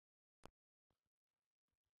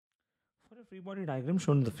For a free body diagram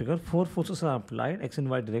shown in the figure, four forces are applied, x and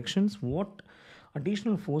y directions. What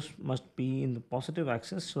additional force must be in the positive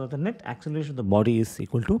axis so that the net acceleration of the body is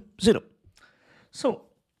equal to 0? So,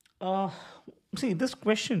 uh, see this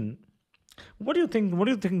question. What do you think? What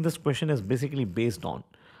do you think this question is basically based on?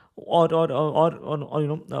 What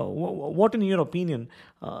in your opinion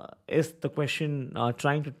is the question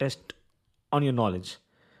trying to test on your knowledge?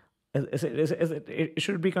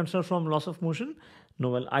 Should it be considered from loss of motion? No,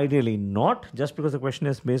 well, ideally not. Just because the question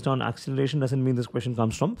is based on acceleration doesn't mean this question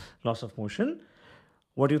comes from loss of motion.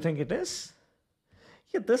 What do you think it is?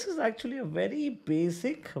 Yeah, this is actually a very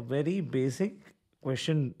basic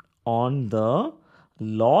question on the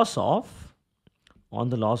loss of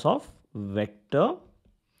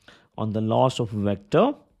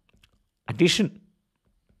vector addition.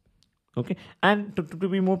 Okay, and to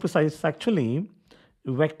be more precise, actually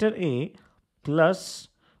vector A plus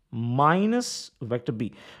minus vector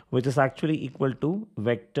B, which is actually equal to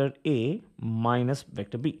vector A minus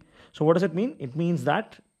vector B. So what does it mean? It means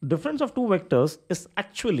that difference of two vectors is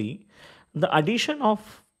actually the addition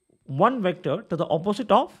of one vector to the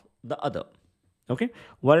opposite of the other. Okay,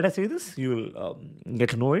 why did I say this? You will get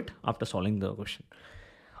to know it after solving the question.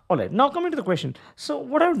 All right, now coming to the question. So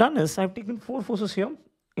what I've done is I've taken four forces here.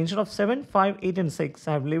 Instead of 7, 5, 8 and 6,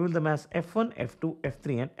 I have labeled them as F1, F2,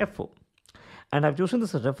 F3 and F4. And I've chosen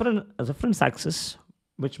this as reference axis,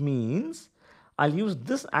 which means I'll use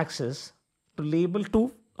this axis to label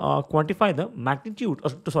to quantify the magnitude, to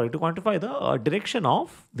quantify the direction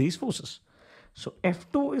of these forces. So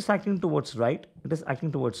F2 is acting towards right, it is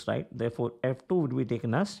acting towards right, therefore F2 would be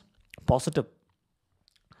taken as positive.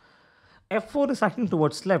 F4 is acting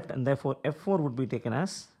towards left and therefore F4 would be taken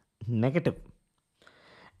as negative.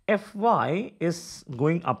 Fy is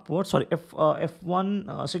going upwards,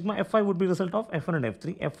 F1, sigma Fy would be result of F1 and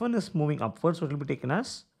F3. F1 is moving upwards, so it will be taken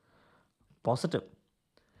as positive.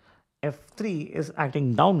 F3 is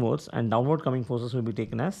acting downwards and downward coming forces will be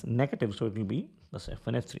taken as negative, so it will be thus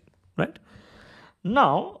F1, F3, right?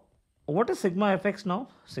 Now, what is sigma Fx now?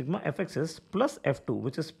 Sigma Fx is plus F2,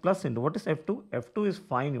 which is plus into, what is F2? F2 is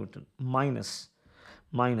 5 Newton minus,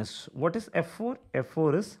 what is F4?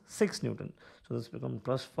 F4 is 6 Newton. So this becomes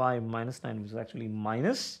plus 5 minus 9, which is actually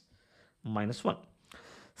minus 1.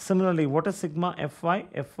 Similarly, what is sigma Fy?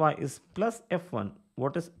 Fy is plus F1.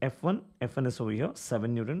 What is F1? F1 is over here,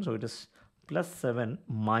 7 Newton. So it is plus 7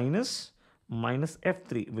 minus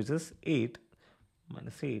F3, which is 8.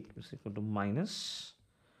 Minus 8 is equal to minus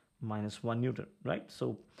 1 Newton, right?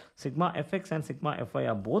 So sigma Fx and sigma Fy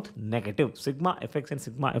are both negative. Sigma Fx and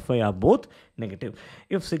sigma Fy are both negative.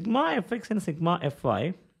 If sigma Fx and sigma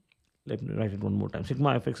Fy, let me write it one more time.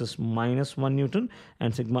 Sigma Fx is minus 1 Newton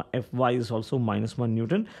and sigma Fy is also minus 1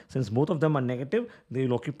 Newton. Since both of them are negative, they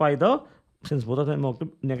will occupy the,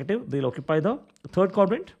 they'll occupy the third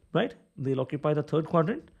quadrant, right? They'll occupy the third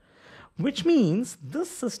quadrant, which means this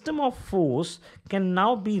system of force can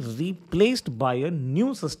now be replaced by a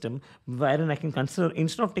new system wherein I can consider,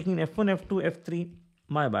 instead of taking F1, F2, F3,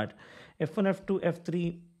 my bad, F1, F2,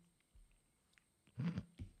 F3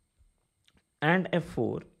 and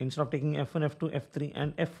F4, instead of taking F1, F2, F3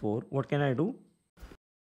 and F4, what can I do?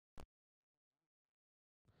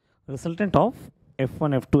 Resultant of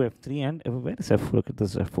F1, F2, F3 and where is F4? Look at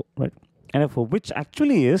this F4, right? And F4, which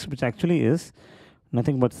actually is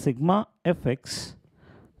nothing but sigma Fx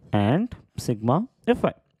and sigma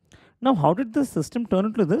Fy. Now, how did this system turn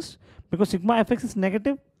into this? Because sigma Fx is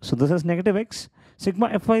negative, so this is negative x.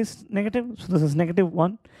 Sigma Fy is negative, so this is negative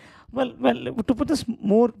 1. Well, to put this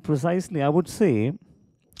more precisely, I would say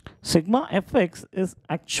sigma Fx is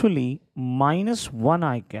actually minus 1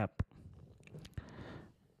 I cap.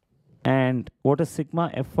 And what is sigma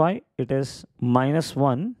Fy? It is minus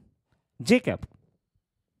 1 j cap,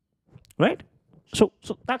 right? So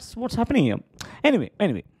that's what's happening here. Anyway,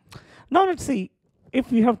 now let's see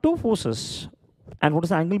if we have two forces and what is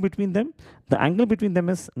the angle between them? The angle between them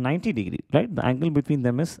is 90 degree, right? The angle between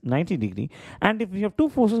them is 90 degree. And if we have two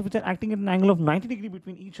forces which are acting at an angle of 90 degree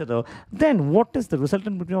between each other, then what is the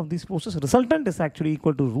resultant between of these forces? Resultant is actually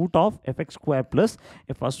equal to root of Fx square plus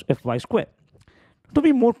Fy square. To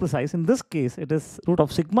be more precise, in this case, it is root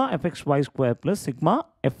of sigma Fxy square plus sigma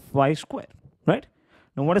Fy square, right?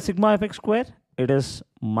 Now, what is sigma Fx square? It is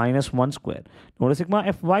minus 1 square. What is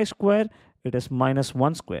sigma Fy square? It is minus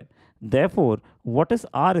 1 square. Therefore, what is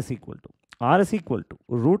R is equal to? R is equal to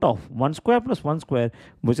root of 1 square plus 1 square,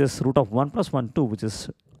 which is root of 1 plus 1, 2, which is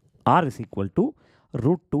R is equal to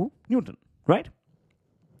root 2 Newton, right?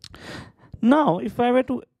 Now, if I were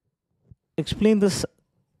to explain this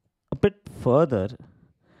a bit further,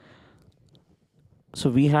 so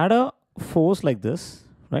we had a force like this,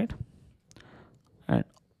 right? and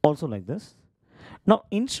also like this. Now,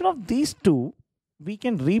 instead of these two, we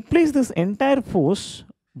can replace this entire force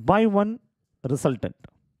by one resultant,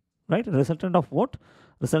 right? Resultant of what?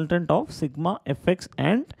 Resultant of sigma fx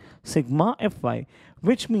and sigma fy,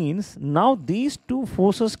 which means now these two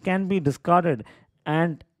forces can be discarded,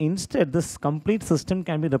 and instead this complete system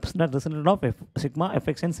can be represented resultant of sigma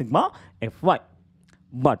fx and sigma fy.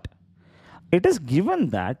 But it is given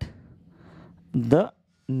that the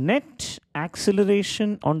net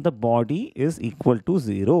acceleration on the body is equal to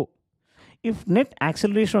 0. If net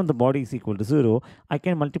acceleration on the body is equal to 0, I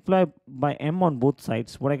can multiply by m on both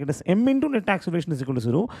sides. What I get is m into net acceleration is equal to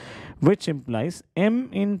 0, which implies m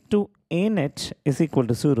into a net is equal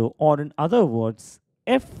to 0, or in other words,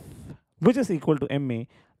 f, which is equal to ma,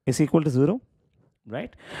 is equal to 0,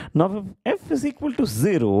 right? Now, if f is equal to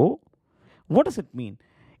 0, what does it mean?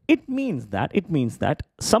 It means that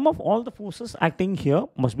sum of all the forces acting here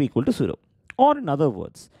must be equal to 0. Or in other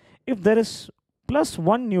words, if there is plus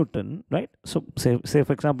 1 Newton, right? So say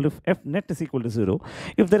for example, if F net is equal to 0,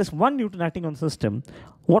 if there is 1 Newton acting on the system,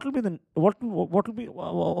 what should be the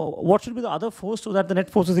other force so that the net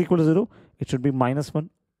force is equal to 0? It should be minus 1.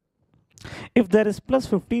 If there is plus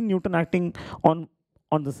 15 Newton acting on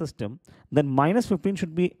the system, then minus 15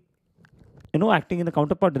 should be acting in the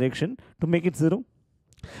counterpart direction to make it 0.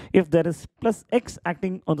 If there is plus x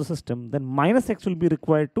acting on the system, then minus x will be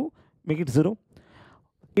required to make it 0.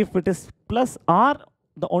 If it is plus r,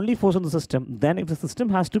 the only force on the system, then if the system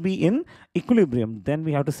has to be in equilibrium, then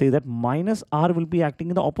we have to say that minus r will be acting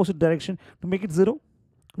in the opposite direction to make it 0,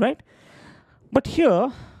 right? But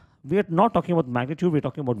here, we are not talking about magnitude, we are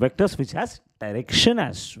talking about vectors which has direction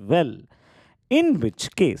as well. In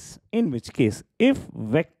which case, if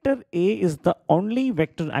vector A is the only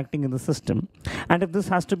vector acting in the system, and if this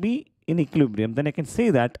has to be in equilibrium, then I can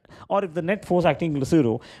say that, or if the net force acting is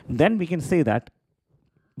 0, then we can say that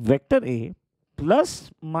vector A plus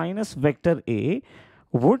minus vector A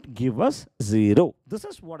would give us 0. This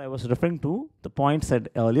is what I was referring to, the point said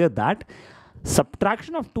earlier, that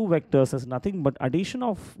subtraction of two vectors is nothing but addition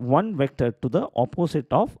of one vector to the opposite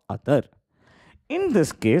of other. In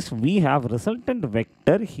this case, we have resultant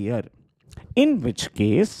vector here, in which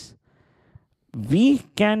case we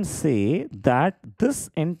can say that this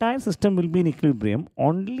entire system will be in equilibrium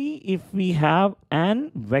only if we have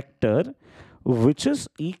an vector which is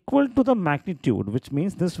equal to the magnitude, which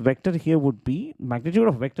means this vector here would be magnitude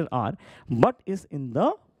of vector r, but is in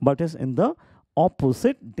the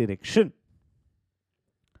opposite direction.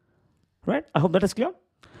 Right? I hope that is clear.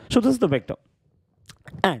 So this is the vector,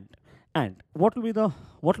 and what will be the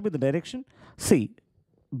direction? See,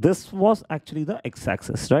 this was actually the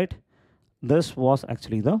x-axis, right? This was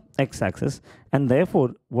actually the x-axis, and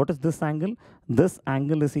therefore, what is this angle? This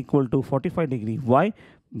angle is equal to 45 degree. Why?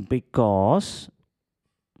 Because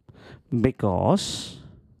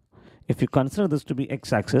if you consider this to be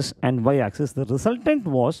x-axis and y-axis, the resultant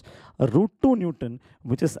was root 2 Newton,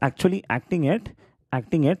 which is actually acting at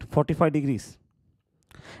 45 degrees.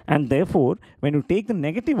 And therefore, when you take the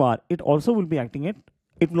negative r, it will also be acting at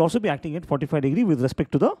 45 degree with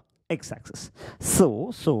respect to the x-axis.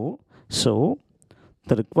 So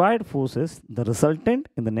the required force is the resultant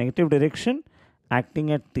in the negative direction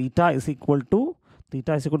acting at theta is equal to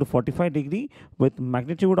 45 degree with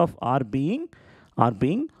magnitude of r being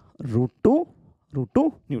root 2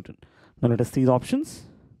 Newton. Now let us see the options.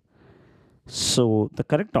 So the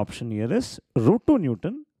correct option here is root 2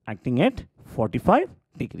 Newton acting at 45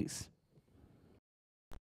 degrees.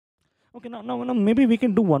 Okay, now maybe we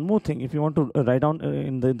can do one more thing. If you want to write down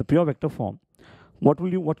in the pure vector form, what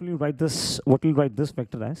will you write this? What will you write this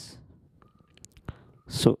vector as?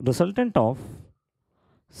 So resultant of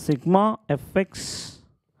sigma fx,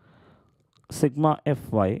 sigma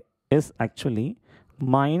fy is actually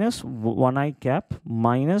minus 1i cap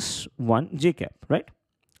minus 1j cap, right?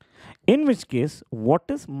 In which case, what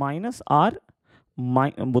is minus r?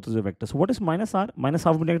 Both of the vectors. What is minus r? Minus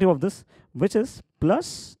r will be negative of this, which is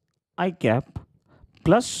plus I cap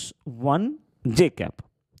plus 1j cap,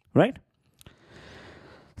 right?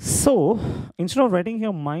 So instead of writing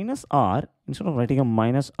here minus r,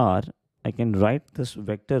 I can write this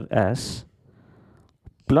vector as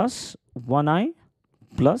plus 1i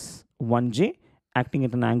plus 1j acting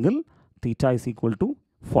at an angle theta is equal to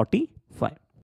 45.